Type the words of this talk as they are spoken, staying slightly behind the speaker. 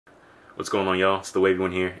What's going on, y'all? It's the Wavy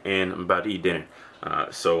One here, and I'm about to eat dinner.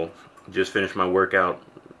 So just finished my workout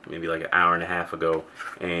maybe like an hour and a half ago,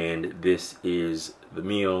 and this is the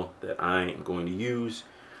meal that I am going to use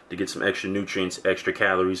to get some extra nutrients, extra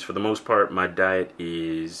calories. For the most part, my diet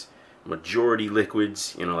is majority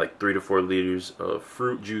liquids, you know, like 3 to 4 liters of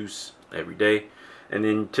fruit juice every day. And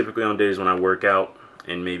then typically on days when I work out,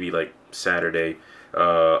 and maybe like Saturday,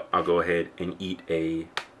 I'll go ahead and eat a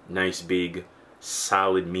nice big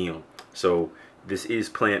solid meal. So this is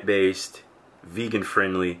plant-based, vegan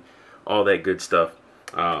friendly, all that good stuff.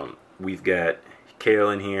 We've got kale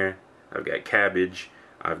in here, I've got cabbage,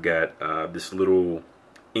 I've got this little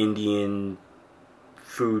Indian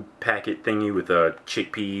food packet thingy with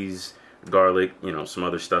chickpeas, garlic, you know, some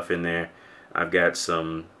other stuff in there. I've got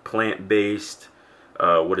some plant-based,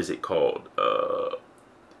 what is it called?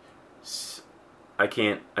 I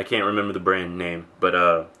can't remember the brand name,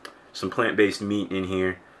 but some plant-based meat in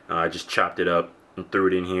here. I just chopped it up and threw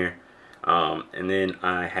it in here. And then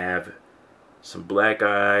I have some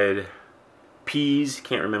black-eyed peas.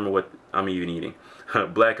 Can't remember what I'm even eating.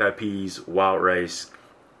 Black-eyed peas, wild rice,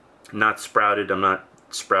 not sprouted. I'm not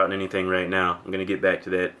sprouting anything right now. I'm gonna get back to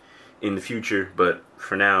that in the future, but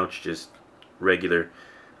for now it's just regular.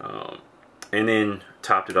 And then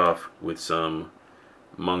topped it off with some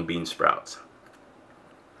mung bean sprouts.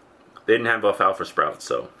 They didn't have alfalfa sprouts,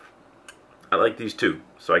 so I like these too,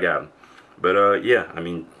 so I got them. But yeah, I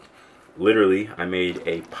mean, literally I made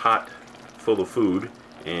a pot full of food,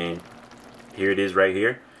 and here it is right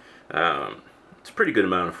here. It's a pretty good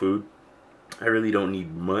amount of food. I really don't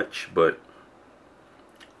need much, but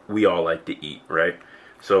we all like to eat, right?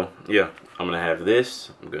 So yeah, I'm gonna have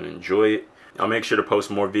this. I'm gonna enjoy it. I'll make sure to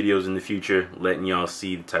post more videos in the future letting y'all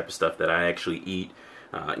see the type of stuff that I actually eat.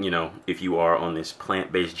 You know, if you are on this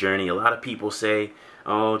plant-based journey, a lot of people say,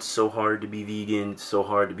 oh, it's so hard to be vegan, it's so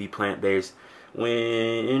hard to be plant-based, when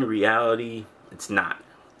in reality it's not.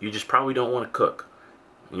 You just probably don't want to cook,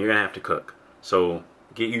 and you're gonna have to cook, so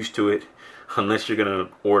get used to it, unless you're gonna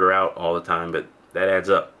order out all the time, but that adds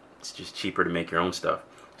up. It's just cheaper to make your own stuff.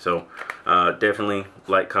 So definitely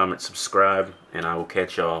like, comment, subscribe, and I will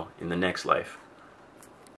catch y'all in the next life.